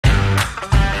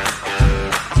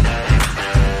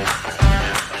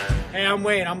I'm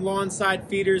Wayne. I'm Lawnside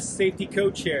Feeders safety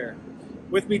co-chair.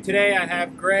 With me today I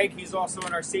have Greg. He's also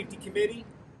on our safety committee.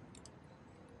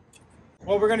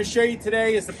 What we're going to show you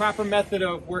today is the proper method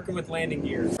of working with landing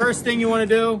gear. First thing you want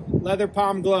to do, leather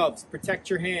palm gloves. Protect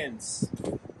your hands.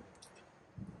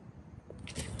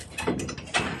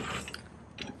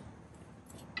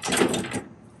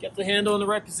 Get the handle in the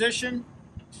right position.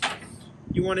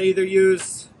 You want to either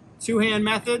use two-hand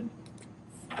method,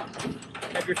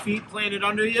 have your feet planted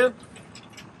under you.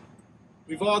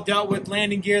 We've all dealt with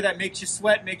landing gear that makes you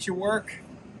sweat, makes you work,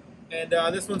 and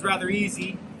this one's rather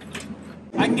easy.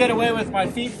 I can get away with my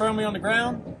feet firmly on the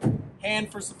ground, hand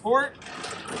for support,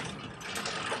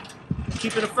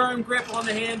 keeping a firm grip on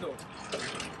the handle.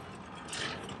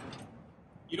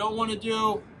 You don't want to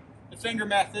do the finger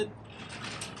method,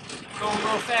 going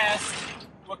real fast.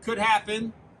 What could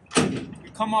happen,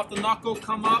 you come off the knuckle,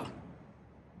 come up,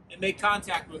 and make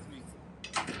contact with me.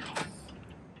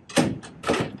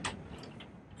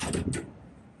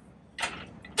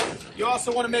 You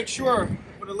also want to make sure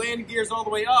when the landing gear is all the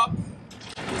way up,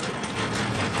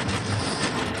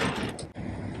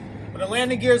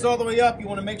 you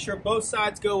want to make sure both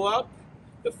sides go up,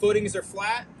 the footings are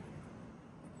flat,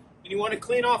 and you want to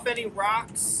clean off any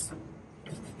rocks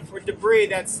or debris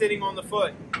that's sitting on the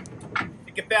foot.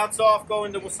 It can bounce off, go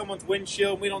into someone's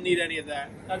windshield. We don't need any of that.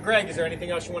 Now, Greg, is there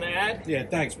anything else you want to add? Yeah,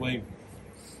 thanks, Wayne.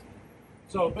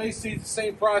 So basically the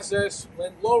same process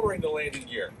when lowering the landing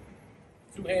gear.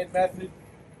 Two-hand method.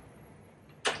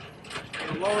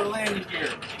 And lower the landing gear.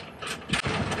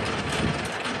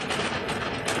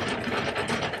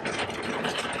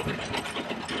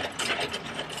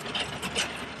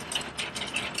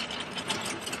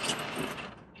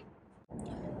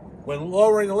 When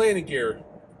lowering the landing gear,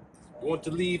 you want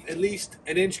to leave at least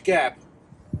an inch gap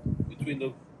between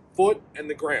the foot and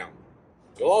the ground.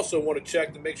 You'll also want to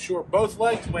check to make sure both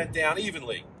legs went down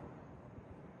evenly.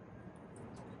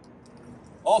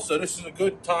 Also, this is a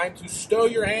good time to stow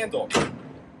your handle.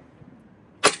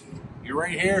 You're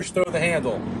right here, stow the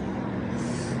handle.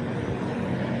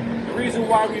 The reason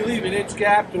why we leave an inch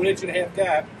gap to an inch and a half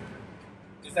gap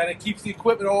is that it keeps the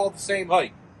equipment all the same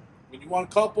height. When you want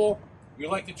to couple, we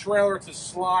like the trailer to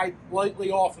slide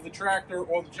lightly off of the tractor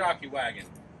or the jockey wagon.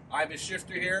 I have a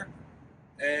shifter here,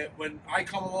 and when I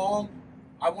come along,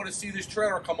 I want to see this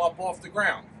trailer come up off the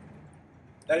ground.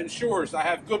 That ensures I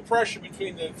have good pressure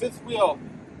between the fifth wheel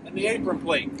and the apron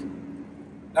plate.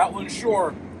 That will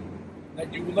ensure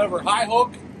that you will never high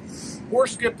hook or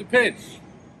skip the pin.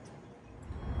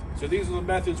 So these are the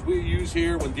methods we use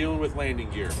here when dealing with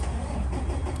landing gear.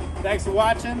 Thanks for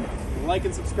watching. Like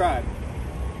and subscribe.